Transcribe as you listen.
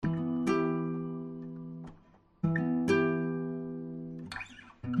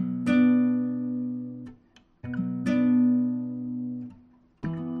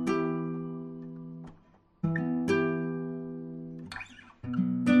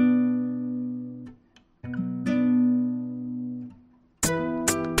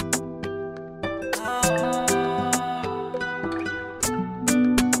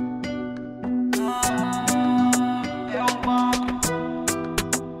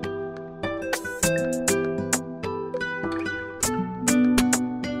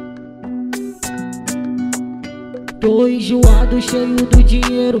Tô enjoado, cheio do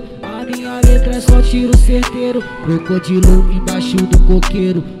dinheiro. A minha letra é só tiro certeiro. Crocodilo embaixo do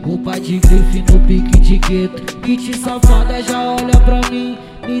coqueiro. Roupa de grife no pique de gueto. Kit safada já olha pra mim,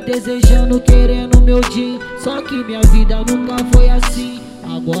 me desejando, querendo meu din. Só que minha vida nunca foi assim.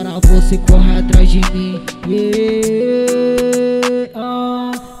 Agora você corre atrás de mim.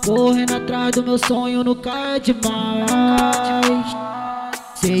 Correndo atrás do meu sonho nunca é demais.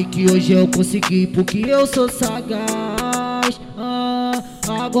 Sei que hoje eu consegui porque eu sou sagaz.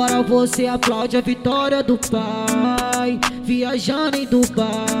 Agora você aplaude a vitória do pai, viajando em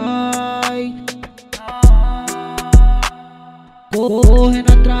Dubai.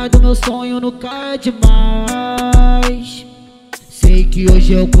 Correndo atrás do meu sonho nunca é demais. Sei que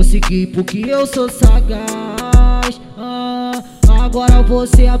hoje eu consegui porque eu sou sagaz. Agora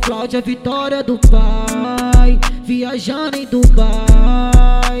você aplaude a vitória do pai, viajando em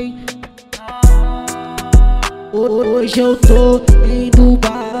Dubai. Hoje eu tô em Dubai.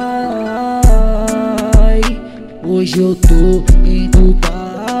 Hoje eu tô em Dubai.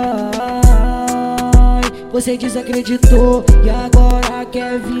 Você desacreditou e agora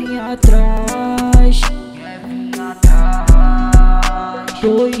quer vir atrás.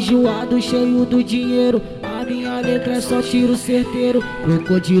 Tô enjoado, cheio do dinheiro. A minha letra é só tiro certeiro.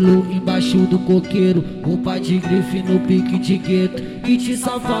 Crocodilo embaixo do coqueiro. Roupa de grife no pique de gueto. Kit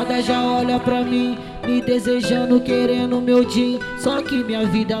safada já olha pra mim, me desejando, querendo meu din. Só que minha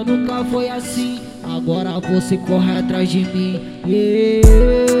vida nunca foi assim. Agora você corre atrás de mim.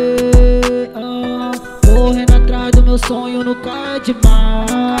 Correndo atrás do meu sonho nunca é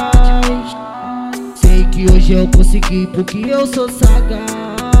demais. Sei que hoje eu consegui porque eu sou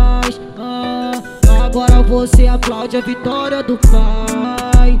sagaz. Agora você aplaude a vitória do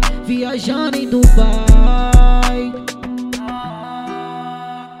pai, viajando em Dubai.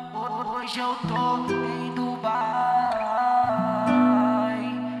 Hoje eu tô em Dubai.